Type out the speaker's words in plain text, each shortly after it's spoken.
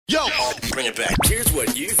Yo, bring it back. Here's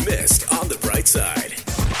what you've missed on the bright side.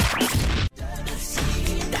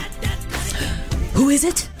 Who is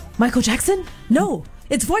it? Michael Jackson? No,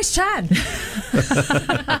 it's Voyce Chan.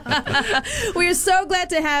 We are so glad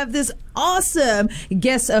to have this awesome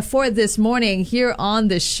guest for this morning here on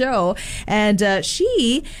the show. And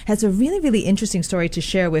she has a really, really interesting story to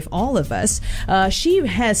share with all of us. She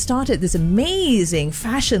has started this amazing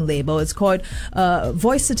fashion label. It's called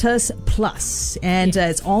Voyce Plus. And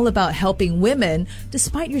it's all about helping women,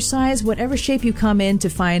 despite your size, whatever shape you come in, to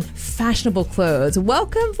find fashionable clothes.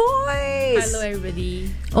 Welcome, Voyce. Hello, everybody.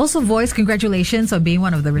 Also, Voyce, congratulations on being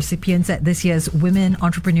one of the recipients at this year's Women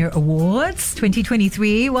Entrepreneur Awards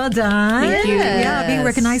 2023. Well done. Thank you. Yeah, being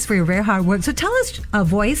recognized for your very hard work. So tell us,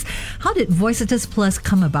 Voyce, how did Voyce Plus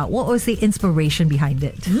come about? What was the inspiration behind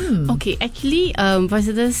it? Okay, actually,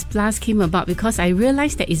 Voyce Plus came about because I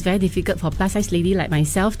realized that it's very difficult for plus size lady like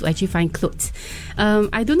myself to actually find clothes.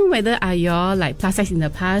 I don't know whether are y'all like plus size in the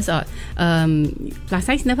past or plus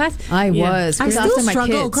size in the past? I was. I still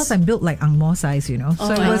struggle because I'm built like Angmo size, you know.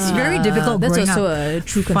 So it was very difficult That's growing also up. a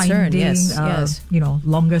true concern. Finding, Yes. you know,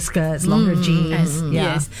 longer skirts, longer jeans.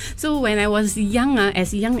 Yes. So when I was young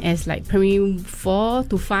as like primary 4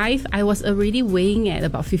 to 5, I was already weighing at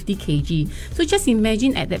about 50 kg. So just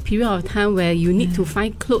imagine at that period of time where you need to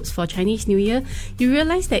find clothes for Chinese New Year, you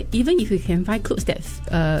realize that even if you can find clothes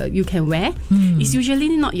that you can wear, it's usually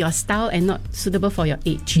not your style and not suitable for your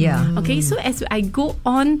age. Yeah. Okay, so as I go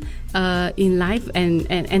on in life and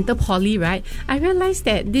enter poly, right, I realized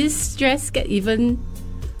that this dress get even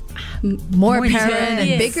More apparent and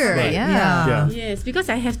Yes. bigger. Right. Yeah. Yes, because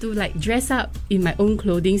I have to like dress up in my own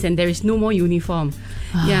clothing and there is no more uniform.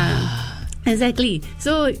 Yeah, exactly.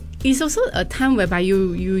 So it's also a time whereby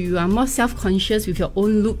you are more self-conscious with your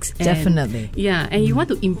own looks. And, Definitely. Yeah, and you want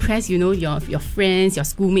to impress, you know, your friends, your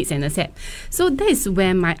schoolmates and etc. So that is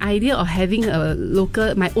when my idea of having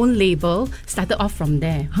my own label started off from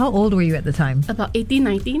there. How old were you at the time? About 18,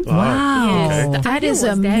 19. Wow. Yes, the That idea is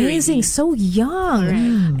was there amazing. already. So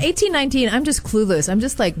young. 18, 19, I'm just clueless. I'm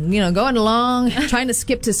just like, going along, trying to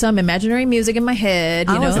skip to some imaginary music in my head.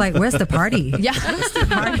 I was like, where's the party? yeah.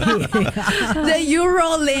 The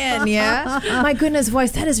Euroland, yeah. My goodness,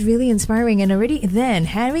 Voyce, that is really inspiring. And already then,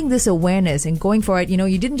 having this awareness and going for it,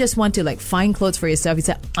 you didn't just want to like find clothes for yourself. You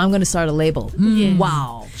said, I'm going to start a label. Yes.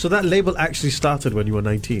 Wow. So that label actually started when you were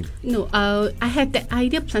 19? No, I had that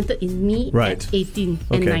idea planted in me Right. at 18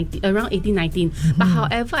 and Okay. 19, around 18, 19. But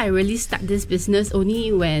however, I really started this business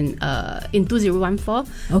only when in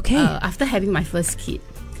 2014. Okay. After having my first kid.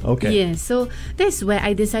 Okay. Yeah, so that's where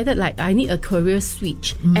I decided like I need a career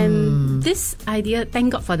switch. And this idea,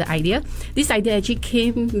 thank God for the idea, this idea actually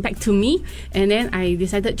came back to me, and then I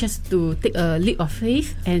decided just to take a leap of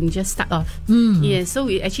faith and just start off. Yeah, so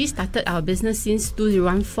we actually started our business since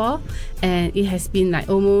 2014, and it has been like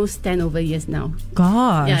almost 10 over years now.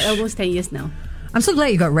 Gosh. Yeah, almost 10 years now. I'm so glad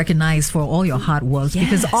you got recognized for all your hard work,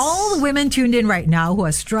 because all the women tuned in right now who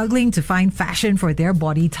are struggling to find fashion for their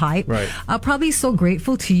body type are probably so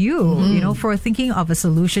grateful to you, for thinking of a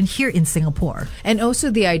solution here in Singapore. And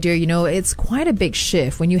also the idea, it's quite a big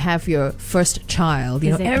shift when you have your first child.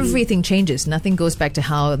 Exactly. Everything changes. Nothing goes back to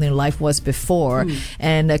how life was before.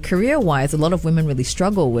 And career-wise, a lot of women really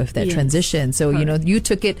struggle with that transition. So, you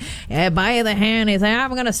took it by the hand and said, I'm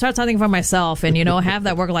going to start something for myself and, have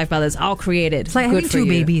that work-life balance. I'll create it. It's like having two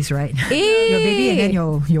babies, right? Your baby and then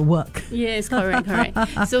your work. Yes, correct.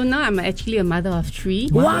 So now I'm actually a mother of 3.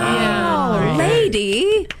 Wow, Yeah,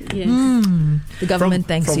 lady. yes. The government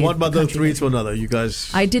thanks you. From one mother of 3 to another, you guys...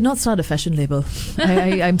 I did not start a fashion label.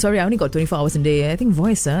 I'm sorry, I only got 24 hours in a day. I think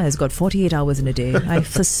Voyce has got 48 hours in a day. I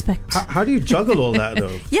suspect. How do you juggle all that,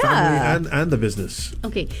 though? Yeah. Family and the business.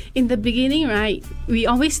 Okay, in the beginning, right, we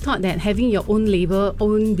always thought that having your own label,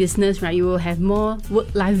 own business, right, you will have more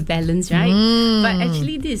work-life balance, right? But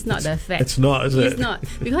actually, this is not the fact. It's not, is it? It's not,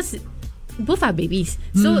 because both are babies.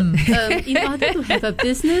 So in order to have a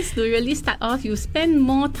business, to really start off, you spend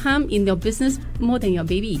more time in your business more than your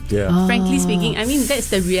baby. Yeah. Frankly speaking, I mean,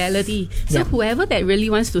 that's the reality. So whoever that really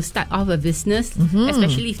wants to start off a business,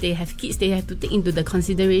 especially if they have kids, they have to take into the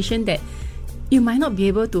consideration that you might not be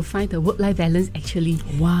able to find the work-life balance actually.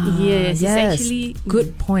 Wow. Yes. It's actually...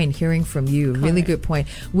 Good point hearing from you. Really good point.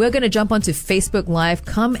 We're going to jump onto Facebook Live.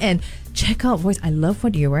 Come and check out Voyce. I love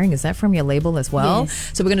what you're wearing. Is that from your label as well?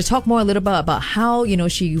 Yes. So we're going to talk more a little bit about how,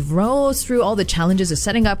 she rose through all the challenges of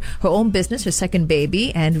setting up her own business, her second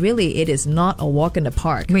baby, and really it is not a walk in the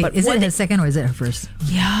park. Wait, but is it her second or is it her first?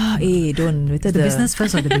 Yeah, don't. The business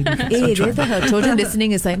first or the baby first? Her children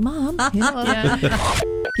listening is like, Mom,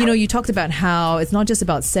 you talked about how it's not just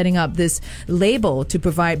about setting up this label to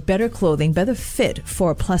provide better clothing, better fit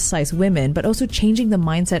for plus size women, but also changing the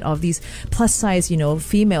mindset of these plus size,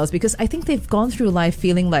 females, because I think they've gone through life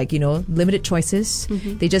feeling like, limited choices.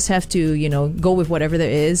 They just have to, go with whatever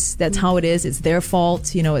there is. That's how it is. It's their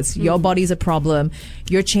fault. It's your body's a problem.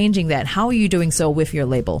 You're changing that. How are you doing so with your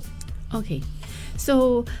label? Okay.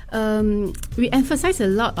 So we emphasize a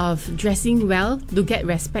lot of dressing well to get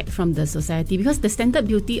respect from the society, because the standard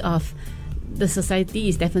beauty of the society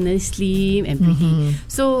is definitely slim and pretty.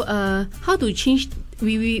 So how to change?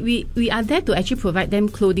 We are there to actually provide them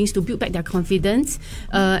clothing to build back their confidence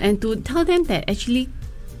and to tell them that actually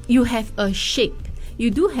you have a shape.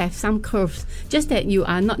 You do have some curves, just that you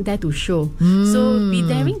are not there to show. So be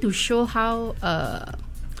daring to show how.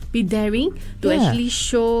 Be daring to actually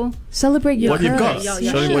show, celebrate your what you've got, curves.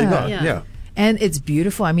 showing what you've got. Yeah. And it's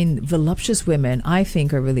beautiful. I mean, voluptuous women, I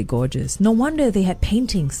think, are really gorgeous. No wonder they had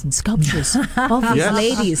paintings and sculptures of these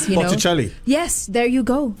ladies, Botticelli. Yes, there you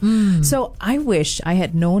go. So I wish I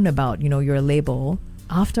had known about, your label.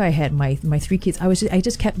 After I had my 3 kids, I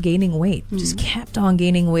just kept gaining weight, just kept on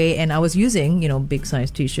gaining weight, and I was using, big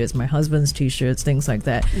size t-shirts, my husband's t-shirts, things like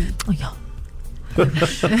that. Oh, yeah.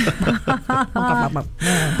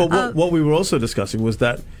 But what we were also discussing was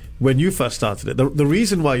that when you first started it, the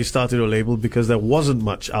reason why you started your label, because there wasn't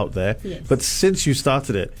much out there. Yes. But since you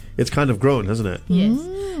started it, it's kind of grown, hasn't it? Yes.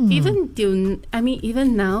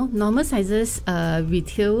 Even now, normal sizes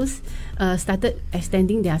retails started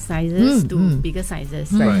extending their sizes to bigger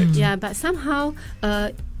sizes. Right. Yeah, but somehow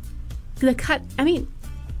the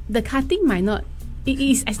cutting might not. It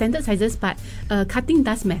is extended sizes, but cutting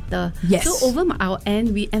does matter. Yes. So over our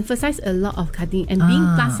end, we emphasize a lot of cutting, and being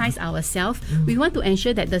plus size ourselves, we want to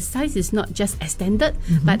ensure that the size is not just extended,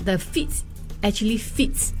 but the fit actually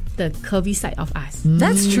fits the curvy side of us.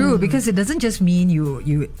 That's true, because it doesn't just mean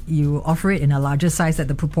you offer it in a larger size that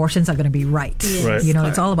the proportions are going to be right. Yes. Right.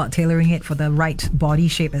 It's all about tailoring it for the right body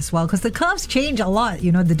shape as well, because the curves change a lot,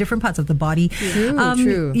 the different parts of the body.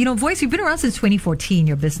 True. Voice, you've been around since 2014,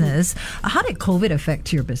 your business. How did COVID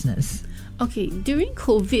affect your business? Okay, during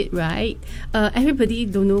COVID, right, everybody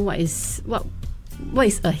don't know what is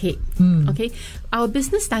ahead. Okay, our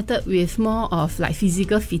business started with more of like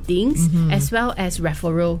physical fittings as well as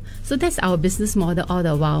referral. So that's our business model all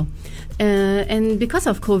the while. And because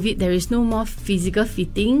of COVID, there is no more physical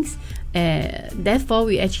fittings. Therefore,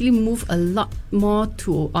 we actually move a lot more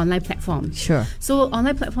to online platforms. Sure. So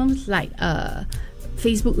online platforms like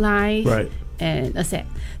Facebook Live. Right. And ASAP.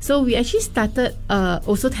 So we actually started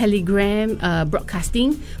also Telegram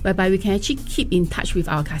broadcasting, whereby we can actually keep in touch with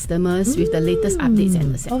our customers with the latest updates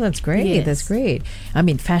and ASAP. Oh, that's great. Yes. That's great. I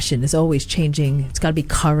mean, fashion is always changing. It's got to be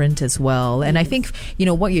current as well. And I think,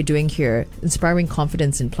 what you're doing here, inspiring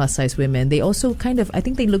confidence in plus size women, they also I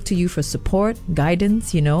think they look to you for support,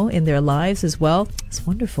 guidance, in their lives as well. It's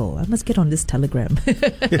wonderful. I must get on this Telegram.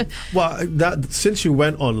 Well, since you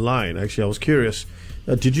went online, actually, I was curious.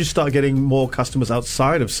 Did you start getting more customers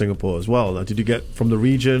outside of Singapore as well? Did you get from the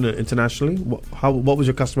region internationally? What was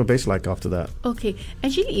your customer base like after that? Okay,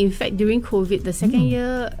 actually, in fact, during COVID, the second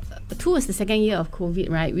year, towards the second year of COVID,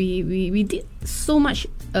 right, we did so much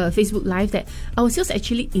Facebook Live that our sales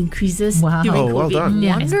actually increases during COVID. Well done.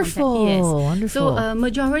 Yeah, Wonderful. Yes. Wonderful. So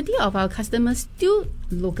majority of our customers still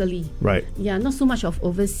locally. Right. Yeah, not so much of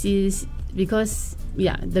overseas, because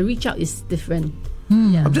the reach out is different.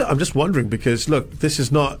 Yeah. I'm just wondering, because look, this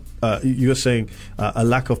is not you're saying a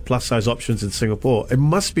lack of plus size options in Singapore. It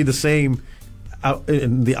must be the same out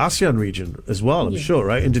in the ASEAN region as well, I'm sure,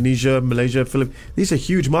 right? Indonesia, Malaysia, Philippines, these are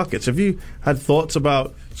huge markets. Have you had thoughts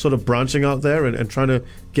about sort of branching out there and trying to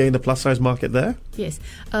gain the plus size market there? Yes.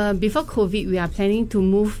 Before COVID, we are planning to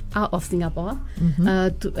move out of Singapore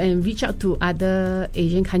and reach out to other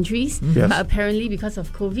Asian countries. Yes. But apparently, because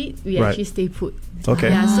of COVID, we actually stay put. Okay.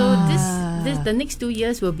 Yeah. So the next 2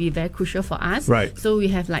 years will be very crucial for us. Right. So we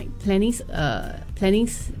have like plannings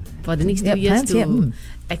for the next 2 years to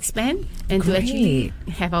expand and to actually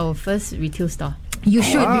have our first retail store. You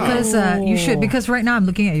should, because right now I'm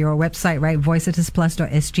looking at your website, right?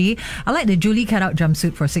 voiceitisplus.sg. I like the Julie cutout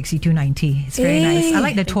jumpsuit for $62.90. It's very nice. I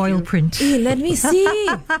like the toil print. Let me see.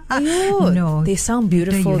 No, they sound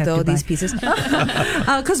beautiful though, these pieces.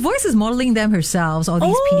 Because Voice is modeling them herself, all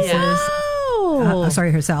these pieces. Wow.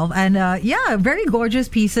 herself. And very gorgeous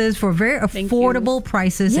pieces for very affordable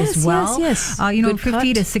prices as well. Yes.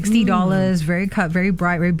 $50 to $60, very cut, very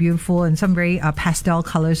bright, very beautiful, and some very pastel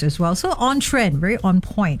colors as well. So on trend, very on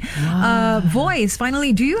point. Voice,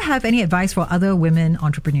 finally, do you have any advice for other women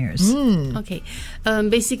entrepreneurs? Okay.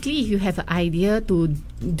 Basically, if you have an idea to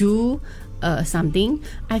do something,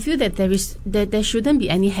 I feel that there shouldn't be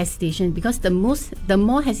any hesitation, because the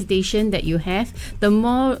more hesitation that you have, the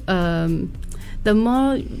more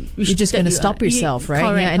you're just going to stop yourself, right?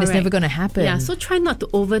 Correct, and it's never going to happen. Yeah, so try not to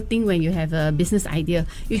overthink when you have a business idea.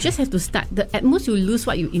 You just have to start. At most, you lose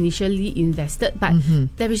what you initially invested, but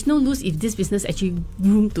there is no lose if this business actually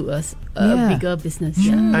grew to a bigger business.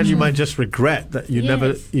 And you might just regret that you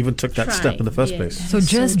never even took that step in the first place. So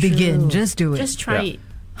just begin, just do it. Just try it.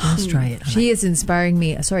 Let's try it. She is inspiring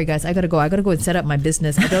me. Sorry, guys, I gotta go. I gotta go and set up my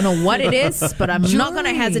business. I don't know what it is, but I'm not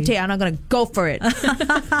gonna hesitate. I'm not gonna go for it.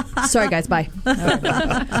 Sorry, guys. Bye.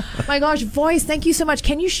 My gosh, Voice, thank you so much.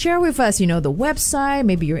 Can you share with us, the website,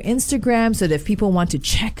 maybe your Instagram, so that if people want to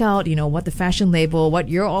check out, what the fashion label, what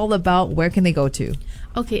you're all about, where can they go to?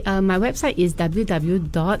 Okay, my website is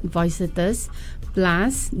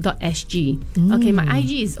www.voiceters.plus.sg. Okay, my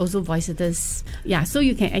IG is also Voiceters. Yeah, so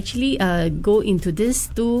you can actually go into this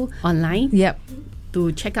tool online. Yep. To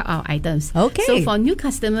check out our items. Okay. So for new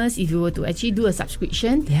customers, if you were to actually do a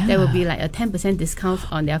subscription, there will be like a 10% discount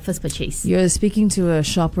on their first purchase. You're speaking to a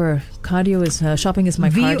shopper. Shopping is my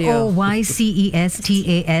cardio.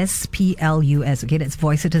 VOYCESTASPLUS. Okay, that's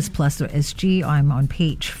Voiceters+.sg. I'm on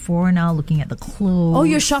page 4 now, looking at the clothes. Oh,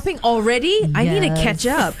 you're shopping already? Yes. I need to catch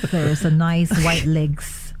up. There's a nice white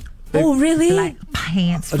legs. Oh, really? Black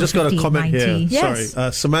pants. I just got a comment here. Yes.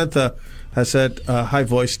 Sorry. Samantha has said, hi,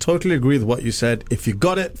 Voice, totally agree with what you said. If you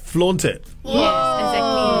got it, flaunt it. Yes, exactly.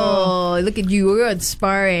 Oh, look at you. You're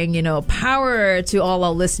inspiring, power to all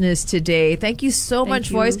our listeners today. Thank you so much,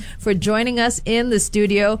 Voice, for joining us in the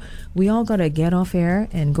studio. We all got to get off air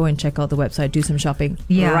and go and check out the website, do some shopping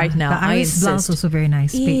right now. The Iris blouse also very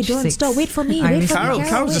nice. Page don't 6. Stop. Wait for me.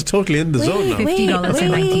 Carol's just totally in the zone now.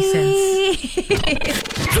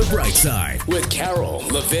 $50.90. The Bright Side with Carol,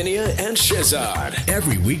 Lavinia, and Shazad.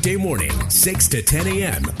 Every weekday morning, 6 to 10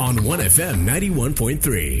 a.m. on 1FM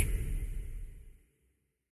 91.3.